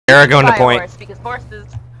Pharah going to buy a point. horse because horses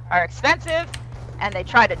are expensive and they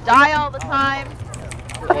try to die all the time.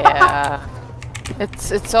 Yeah.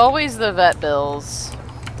 It's always the vet bills.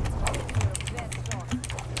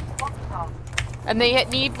 And they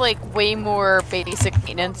need like way more basic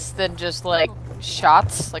maintenance than just like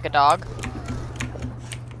shots, like a dog.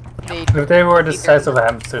 If they were the size of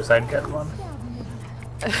hamsters, I'd get one.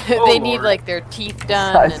 They need like their teeth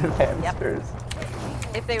done. Size and of hamsters.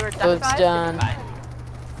 If they were Boats duck-sized, done. they'd be fine.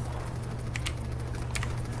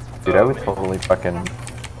 Dude, I would totally fucking...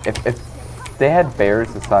 If they had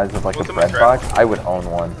bears the size of like a bread box, I would own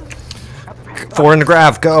one. 4 in the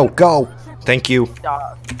grav, go, go! Thank you.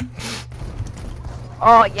 Dog.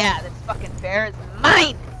 Oh yeah, this fucking bear is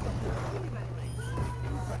mine!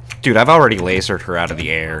 Dude, I've already lasered her out of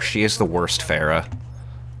the air. She is the worst Pharah.